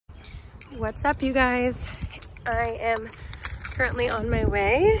What's up, you guys? I am currently on my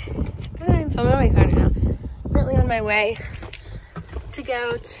way. I'm filming my phone now. Currently on my way to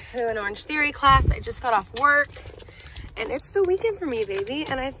go to an Orange Theory class. I just got off work and it's the weekend for me, baby.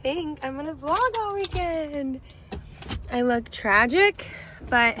 And I think I'm gonna vlog all weekend. I look tragic,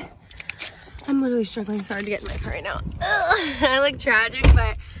 but I'm literally struggling so hard to get in my car right now. Ugh, I look tragic,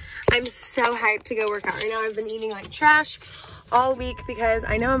 but I'm so hyped to go work out right now. I've been eating like trash all week because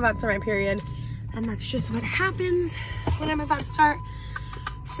I know I'm about to start my period, and that's just what happens when I'm about to start.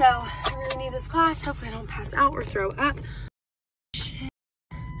 So I really need this class. Hopefully I don't pass out or throw up. Shit.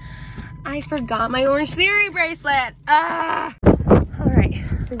 I forgot my Orange Theory bracelet. Ah! All right,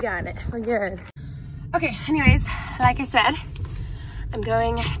 we got it, we're good. Okay, anyways, like I said, I'm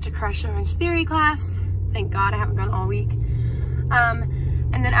going to crush an Orange Theory class. Thank God I haven't gone all week.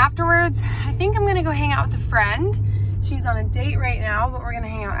 And then afterwards, I think I'm gonna go hang out with a friend. She's on a date right now, but we're gonna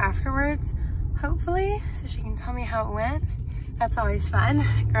hang out afterwards, hopefully, so she can tell me how it went. That's always fun,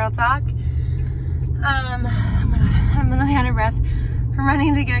 girl talk. Oh my God, I'm literally out of breath from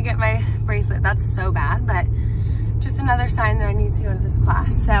running to go get my bracelet. That's so bad, but just another sign that I need to go to this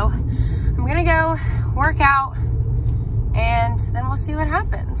class. So I'm gonna go work out and then we'll see what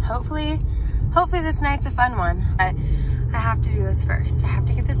happens. Hopefully this night's a fun one. But I have to do this first. I have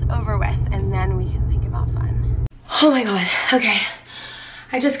to get this over with and then we can think about fun. Oh my God, okay.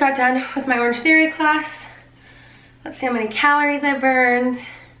 I just got done with my Orange Theory class. Let's see how many calories I burned.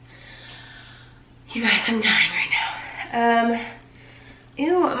 You guys, I'm dying right now.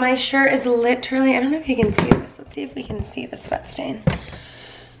 Ew, my shirt is literally, I don't know if you can see this. Let's see if we can see the sweat stain.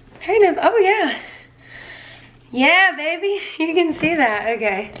 Kind of, oh yeah. Yeah, baby, you can see that,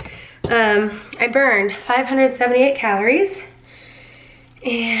 okay. I burned 578 calories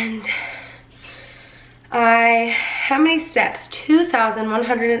and how many steps?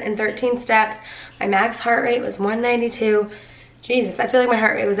 2,113 steps. My max heart rate was 192. Jesus, I feel like my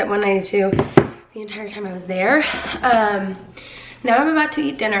heart rate was at 192 the entire time I was there. Now I'm about to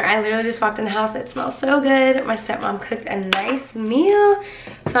eat dinner. I literally just walked in the house. It smells so good. My stepmom cooked a nice meal.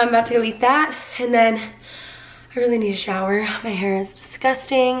 So I'm about to go eat that. And then I really need a shower. My hair is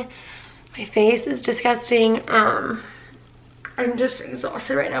disgusting. My face is disgusting. I'm just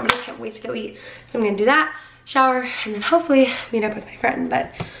exhausted right now, but I can't wait to go eat. So I'm gonna do that, shower, and then hopefully meet up with my friend,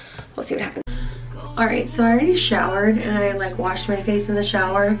 but we'll see what happens. All right, so I already showered and I like washed my face in the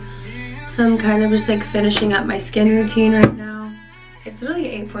shower. So I'm kind of just like finishing up my skin routine right now. It's really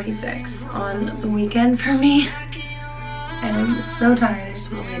 8:46 on the weekend for me. And I'm so tired, I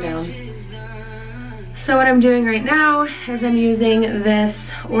just want to lay down. So what I'm doing right now is I'm using this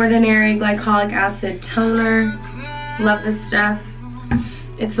Ordinary Glycolic Acid Toner. Love this stuff.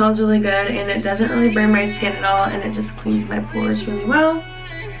 It smells really good and it doesn't really burn my skin at all and it just cleans my pores really well.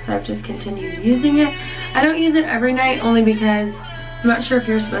 So I've just continued using it. I don't use it every night only because I'm not sure if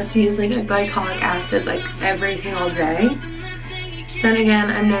you're supposed to use like a glycolic acid like every single day. Then again,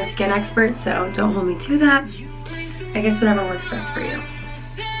 I'm no skin expert, so don't hold me to that. I guess whatever works best for you.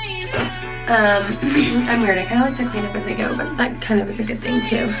 I'm weird, I kind of like to clean up as I go, but that kind of is a good thing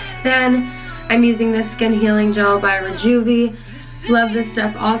too. Then I'm using this Skin Healing Gel by Rejuve. Love this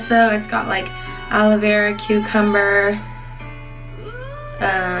stuff also. It's got like aloe vera, cucumber,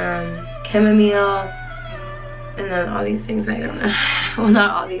 chamomile, and then all these things I don't know. Well,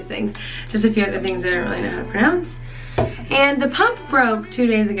 not all these things. Just a few other things that I don't really know how to pronounce. And the pump broke 2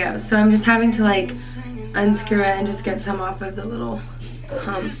 days ago, so I'm just having to like unscrew it and just get some off of the little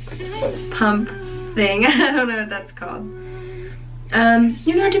pump thing. I don't know what that's called.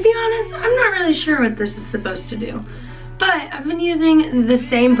 You know, to be honest, I'm not really sure what this is supposed to do. But I've been using the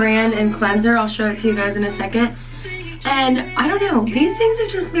same brand and cleanser. I'll show it to you guys in a second. And I don't know, these things have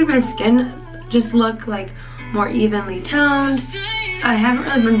just made my skin just look like more evenly toned. I haven't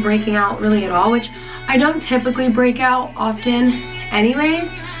really been breaking out really at all, which I don't typically break out often anyways.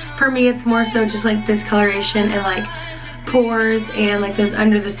 For me, it's more so just like discoloration and like pores and like those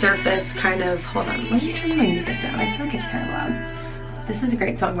under the surface kind of, hold on, why are you turning my music down? I feel like it's kind of loud. This is a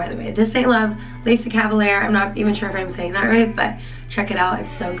great song, by the way. This Ain't Love, Lacey Cavalier. I'm not even sure if I'm saying that right, but check it out.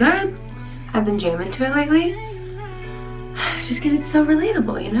 It's so good. I've been jamming to it lately. Just because it's so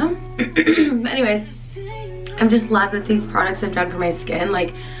relatable, you know? But anyways, I'm just glad that these products have done for my skin.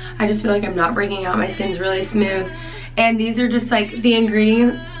 Like, I just feel like I'm not breaking out. My skin's really smooth. And these are just like the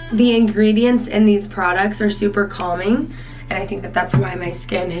ingredients in these products are super calming. And I think that that's why my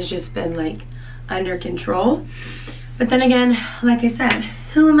skin has just been like under control. But then again, like I said,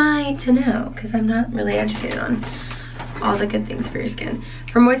 who am I to know? Because I'm not really educated on all the good things for your skin.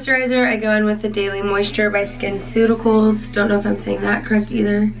 For moisturizer, I go in with the Daily Moisture by SkinCeuticals. Don't know if I'm saying that correct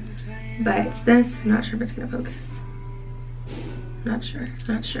either. but it's this. I'm not sure if it's gonna focus. Not sure.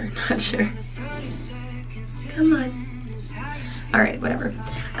 Come on. All right, whatever.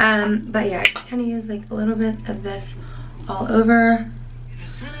 But yeah, I just kind of use like a little bit of this all over.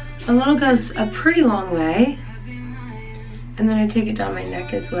 A little goes a pretty long way. And then I take it down my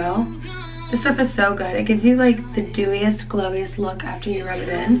neck as well. This stuff is so good. It gives you like the dewiest, glowiest look after you rub it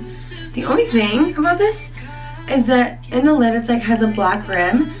in. The only thing about this is that in the lid, it's like has a black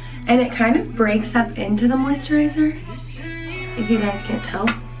rim and it kind of breaks up into the moisturizer. If you guys can't tell.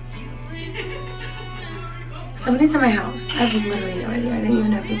 Somebody's in my house. I have literally no idea. I didn't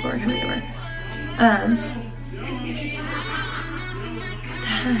even know people were coming over. What the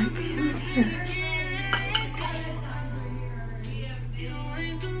heck? Who's here?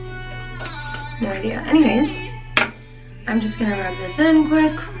 No idea. Anyways, I'm just gonna rub this in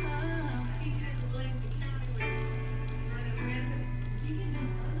quick.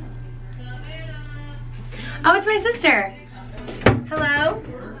 Oh, it's my sister. Hello?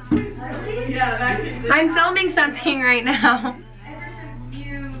 I'm filming something right now.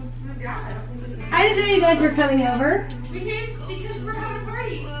 I didn't know you guys were coming over. We came because we're having a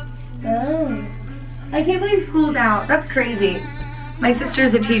party. Oh. I can't believe school's out. That's crazy. My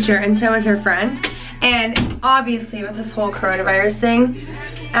sister's a teacher and so is her friend. And obviously with this whole coronavirus thing,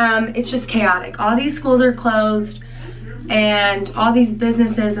 it's just chaotic. All these schools are closed and all these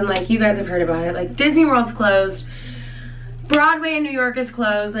businesses, and like you guys have heard about it, like Disney World's closed. Broadway in New York is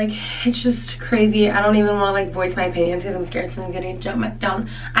closed. Like, it's just crazy. I don't even want to like voice my opinions because I'm scared someone's going to jump down.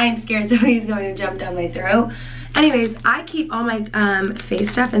 I am scared somebody's going to jump down my throat. Anyways, I keep all my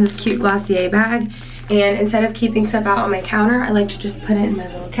face stuff in this cute Glossier bag. And instead of keeping stuff out on my counter, I like to just put it in my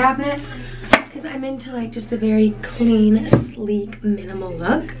little cabinet. Because I'm into like just a very clean, sleek, minimal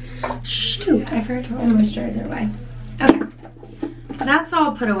look. Shoot, I forgot to put my moisturizer away. Okay, that's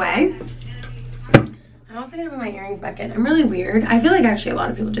all put away. I'm also gonna put my earrings back in. I'm really weird. I feel like actually a lot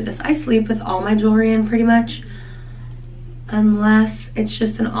of people do this. I sleep with all my jewelry in pretty much. Unless it's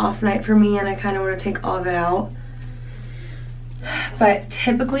just an off night for me and I kind of want to take all of it out. But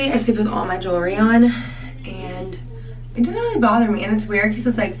typically I sleep with all my jewelry on. And it doesn't really bother me. And it's weird because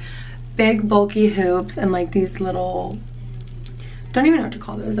it's like big bulky hoops and like these little, don't even know what to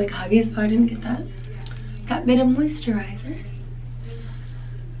call those, like Huggies. Oh, I didn't get that. That bit of moisturizer.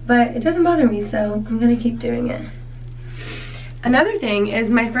 But it doesn't bother me, so I'm gonna keep doing it. Another thing is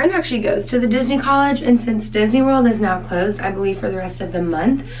my friend actually goes to the Disney College, and since Disney World is now closed, I believe for the rest of the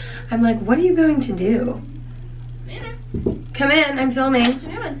month, I'm like, what are you going to do? Come in, I'm filming. What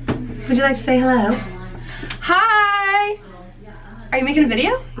you doing? Would you like to say hello? Hi! Are you making a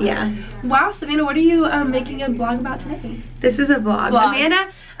video? Yeah. Wow, Savannah, what are you making a vlog about today? This is a vlog.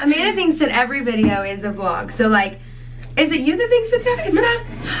 Amanda thinks that every video is a vlog, so like, is it you that thinks that it's that?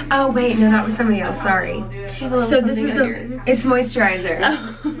 Oh wait, no, that was somebody else, sorry. So this is it's moisturizer.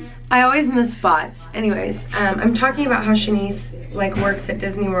 Oh. I always miss spots. Anyways, I'm talking about how Shanice like works at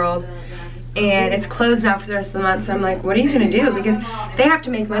Disney World and it's closed now for the rest of the month, so I'm like, what are you gonna do? Because they have to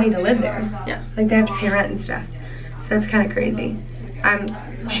make money to live there. Yeah. Like they have to pay rent and stuff. So it's kind of crazy.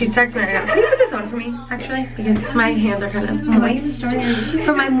 She's texting me right now. Can you put this on for me, actually? Because my hands are kind of moist.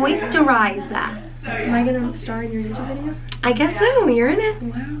 For my moisturizer. Am I gonna star in your YouTube video? I guess so, you're in it.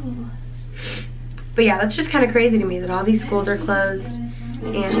 Wow. But yeah, that's just kind of crazy to me that all these schools are closed.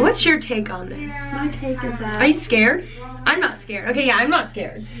 And what's your take on this? My take is that... Are you scared? I'm not scared. Okay, yeah, I'm not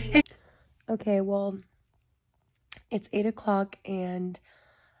scared. Okay, well, it's 8 o'clock and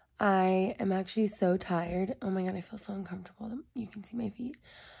I am actually so tired. Oh my god, I feel so uncomfortable. You can see my feet.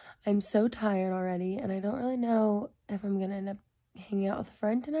 I'm so tired already and I don't really know if I'm gonna end up hanging out with a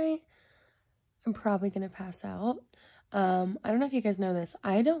friend tonight. I'm probably gonna pass out. I don't know if you guys know this.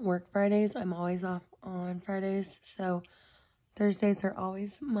 I don't work Fridays. I'm always off on Fridays. So Thursdays are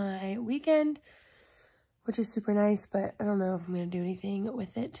always my weekend, which is super nice, but I don't know if I'm gonna do anything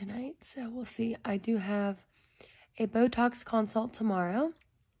with it tonight. So we'll see. I do have a Botox consult tomorrow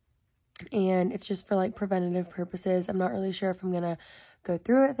and it's just for like preventative purposes. I'm not really sure if I'm gonna go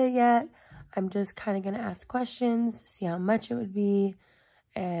through with it yet. I'm just kind of gonna ask questions, see how much it would be,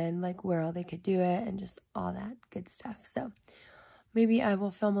 and like where all they could do it and just all that good stuff. So maybe I will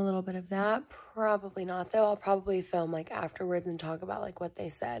film a little bit of that. Probably not though. I'll probably film like afterwards and talk about like what they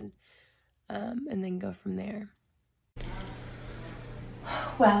said and then go from there.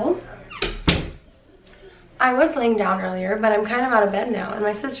 Well, I was laying down earlier, but I'm kind of out of bed now and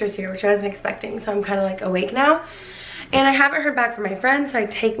my sister's here, which I wasn't expecting, so I'm kind of like awake now. And I haven't heard back from my friend, so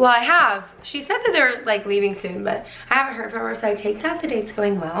I have. She said that they're like leaving soon, but I haven't heard from her, so I take that the date's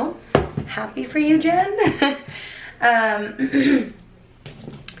going well. Happy for you, Jen.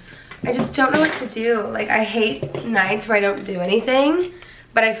 I just don't know what to do. Like, I hate nights where I don't do anything,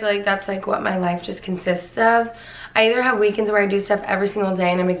 but I feel like that's like what my life just consists of. I either have weekends where I do stuff every single day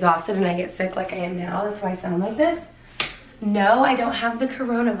and I'm exhausted and I get sick like I am now. That's why I sound like this. No, I don't have the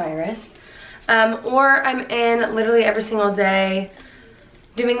coronavirus. Or I'm in literally every single day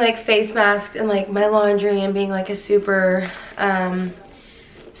doing like face masks and like my laundry and being like a super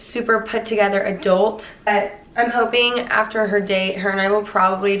put together adult. But I'm hoping after her date, her and I will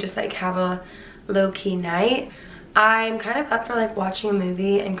probably just like have a low-key night. I'm kind of up for like watching a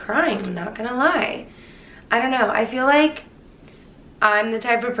movie and crying, I'm not gonna lie. I don't know, I feel like I'm the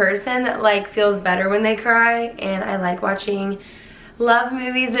type of person that like feels better when they cry, and I like watching love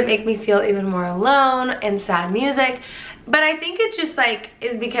movies that make me feel even more alone and sad music. But I think it just like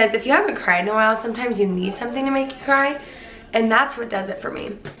is because if you haven't cried in a while, sometimes you need something to make you cry, and that's what does it for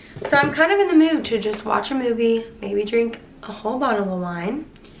me. So I'm kind of in the mood to just watch a movie, maybe drink a whole bottle of wine,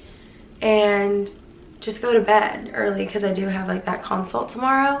 and just go to bed early because I do have like that consult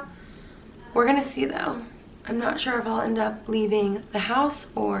tomorrow. We're gonna see though. I'm not sure if I'll end up leaving the house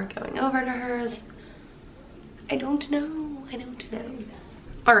or going over to hers. I don't know, I don't know.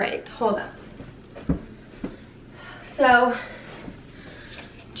 All right, hold up. So,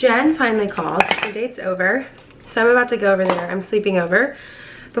 Jen finally called, her date's over. So I'm about to go over there, I'm sleeping over.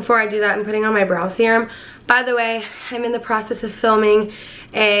 Before I do that, I'm putting on my brow serum. By the way, I'm in the process of filming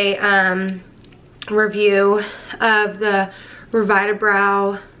a review of the Revita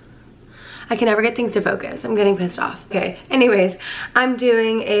Brow. I can never get things to focus. I'm getting pissed off. Okay, anyways, I'm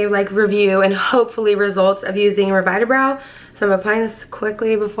doing a like review and hopefully results of using Revita Brow. So I'm applying this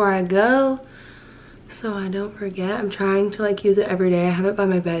quickly before I go so I don't forget. I'm trying to like use it every day. I have it by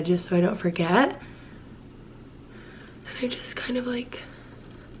my bed just so I don't forget. And I just kind of like,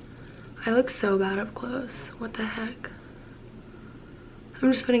 I look so bad up close. What the heck?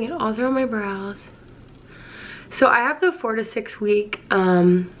 I'm just putting it all through my brows. So I have the 4 to 6 week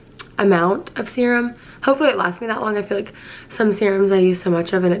amount of serum. Hopefully it lasts me that long. I feel like some serums I use so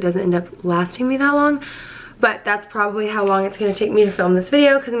much of and it doesn't end up lasting me that long. But that's probably how long it's going to take me to film this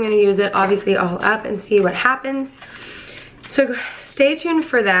video, because I'm going to use it obviously all up and see what happens. So stay tuned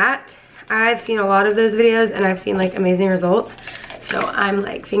for that. I've seen a lot of those videos and I've seen like amazing results. So I'm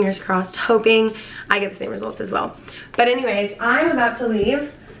like fingers crossed hoping I get the same results as well. But anyways, I'm about to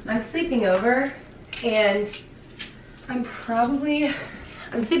leave. I'm sleeping over and I'm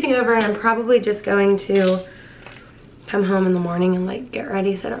sleeping over and I'm probably just going to come home in the morning and like get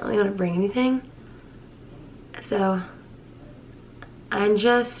ready, so I don't really want to bring anything. So I'm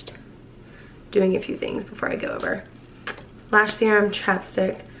just doing a few things before I go over. Lash serum,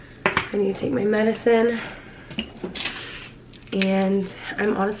 chapstick. I need to take my medicine. And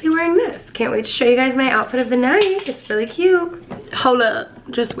I'm honestly wearing this. Can't wait to show you guys my outfit of the night. It's really cute. Hold up,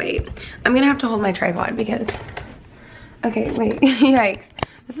 just wait. I'm gonna have to hold my tripod because, okay, wait, yikes.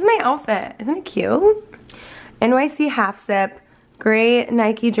 This is my outfit, isn't it cute? NYC half zip, gray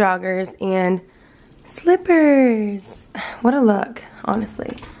Nike joggers, and slippers. What a look,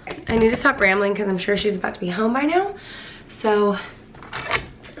 honestly. I need to stop rambling because I'm sure she's about to be home by now. So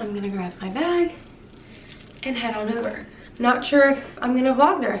I'm gonna grab my bag and head on over. Not sure if I'm gonna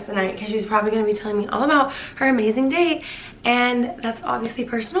vlog the rest of the night because she's probably gonna be telling me all about her amazing date, and that's obviously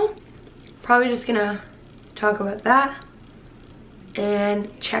personal. Probably just gonna talk about that and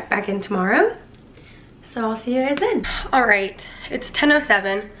check back in tomorrow. So I'll see you guys then. All right, it's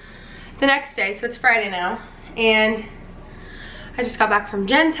 10:07 the next day, so it's Friday now, and I just got back from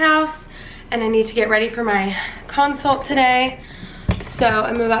Jen's house and I need to get ready for my consult today. So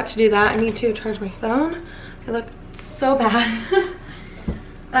I'm about to do that. I need to charge my phone. I look so bad.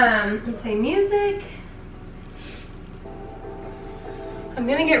 I'm playing music. I'm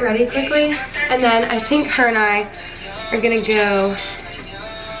gonna get ready quickly, and then I think her and I are gonna go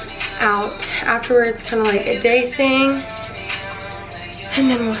out afterwards, kind of like a day thing, and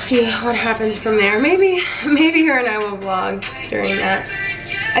then we'll see what happens from there. Maybe her and I will vlog during that.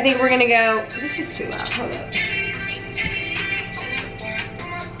 I think we're gonna go, this is too loud, hold up.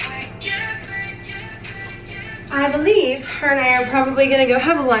 I believe her and I are probably gonna go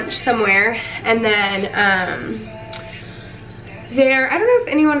have lunch somewhere, and then I don't know if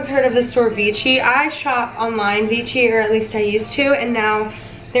anyone's heard of the store Vici. I shop online Vici, or at least I used to, and now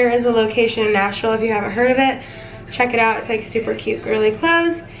there is a location in Nashville. If you haven't heard of it, check it out. It's like super cute girly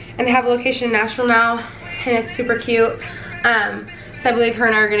clothes, and they have a location in Nashville now, and it's super cute. So I believe her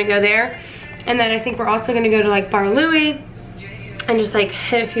and I are gonna go there, and then I think we're also gonna go to like Bar Louie and just like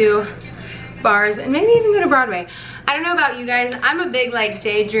hit a few bars and maybe even go to Broadway. I don't know about you guys, I'm a big like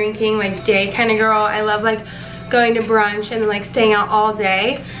day drinking, like day kind of girl. I love like going to brunch and like staying out all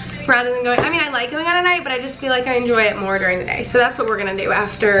day. rather than going, I mean, I like going out at night, but I just feel like I enjoy it more during the day. So that's what we're gonna do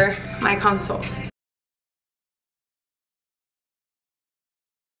after my consult.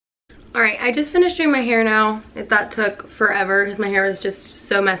 All right, I just finished doing my hair now. That took forever because my hair was just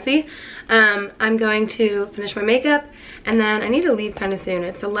so messy. I'm going to finish my makeup and then I need to leave kind of soon.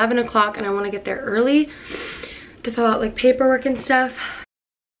 It's 11 o'clock and I want to get there early to fill out like paperwork and stuff.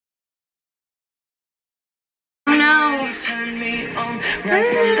 Oh no.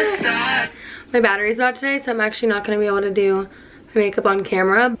 My battery's about today, so I'm actually not going to be able to do my makeup on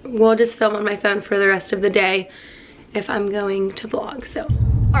camera. We'll just film on my phone for the rest of the day if I'm going to vlog, so.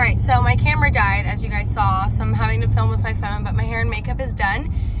 All right, so my camera died, as you guys saw, so I'm having to film with my phone, but my hair and makeup is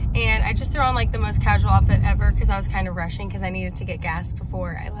done. And I just threw on like the most casual outfit ever because I was kind of rushing because I needed to get gas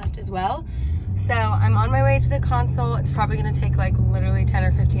before I left as well. So I'm on my way to the console. It's probably gonna take like literally 10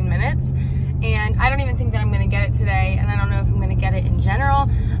 or 15 minutes. And I don't even think that I'm gonna get it today, and I don't know if I'm gonna get it in general.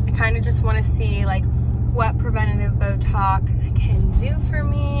 I kind of just wanna see like what preventative Botox can do for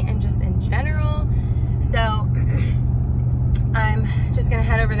me and just in general. So I'm just gonna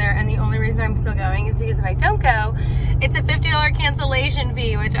head over there, and the only reason I'm still going is because if I don't go, it's a $50 cancellation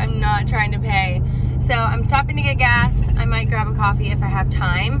fee, which I'm not trying to pay. So I'm stopping to get gas. I might grab a coffee if I have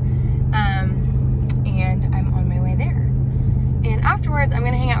time, and I'm on my way there. And afterwards, I'm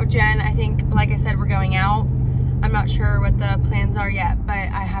gonna hang out with Jen. I think, like I said, we're going out. I'm not sure what the plans are yet, but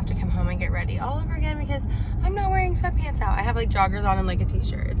I have to come home and get ready all over again because I'm not wearing sweatpants out. I have like joggers on and like a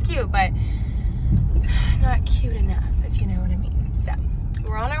t-shirt. It's cute, but not cute enough, if you know what I mean. So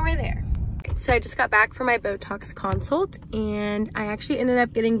we're on our way there. So I just got back from my Botox consult, and I actually ended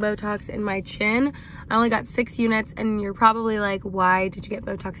up getting Botox in my chin. I only got 6 units, and you're probably like, why did you get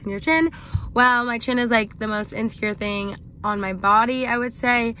Botox in your chin? Well, my chin is like the most insecure thing on my body, I would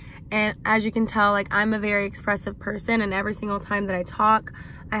say. And as you can tell, like I'm a very expressive person, and every single time that I talk,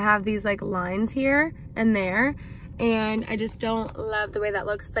 I have these like lines here and there. And I just don't love the way that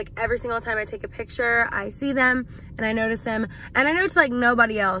looks. It's like every single time I take a picture, I see them and I notice them. And I know it's like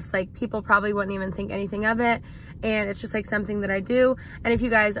nobody else, like people probably wouldn't even think anything of it. And it's just like something that I do. And if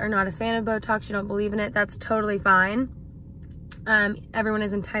you guys are not a fan of Botox, you don't believe in it, that's totally fine. Everyone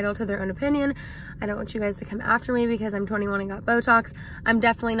is entitled to their own opinion. I don't want you guys to come after me because I'm 21 and got Botox. I'm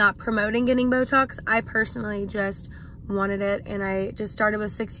definitely not promoting getting Botox. I personally just wanted it, and I just started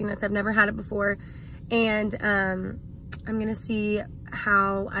with 6 units. I've never had it before. And I'm gonna see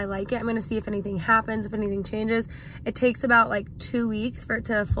how I like it. I'm gonna see if anything happens, if anything changes. It takes about like 2 weeks for it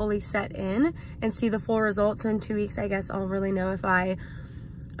to fully set in and see the full results. So in 2 weeks, I guess I'll really know if I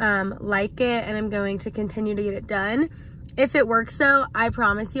like it, and I'm going to continue to get it done. If it works though, I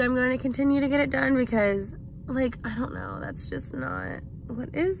promise you I'm going to continue to get it done because like, I don't know, that's just not, what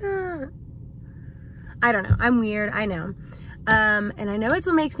is that? I don't know, I'm weird, I know. And I know it's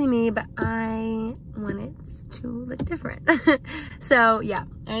what makes me me, but I want it to look different. So yeah,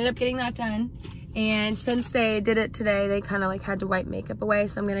 I ended up getting that done. And since they did it today, they kind of like had to wipe makeup away.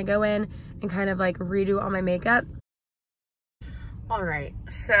 So I'm gonna go in and kind of like redo all my makeup. All right,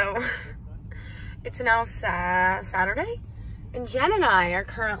 so it's now Saturday, and Jen and I are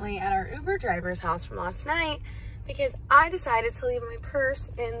currently at our Uber driver's house from last night because I decided to leave my purse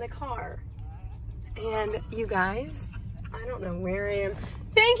in the car. And you guys, I don't know where I am.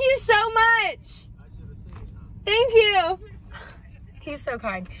 Thank you so much. Thank you. He's so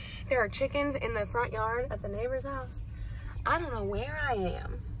kind. There are chickens in the front yard at the neighbor's house. I don't know where I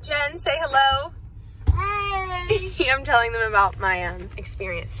am. Jen, say hello. Hey. I'm telling them about my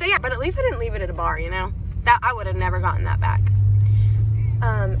experience. So yeah, but at least I didn't leave it at a bar, you know? That I would have never gotten that back.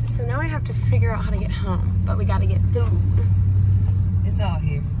 So now I have to figure out how to get home, but we gotta get food. It's all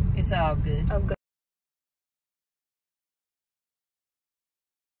here. It's all good. Oh, good.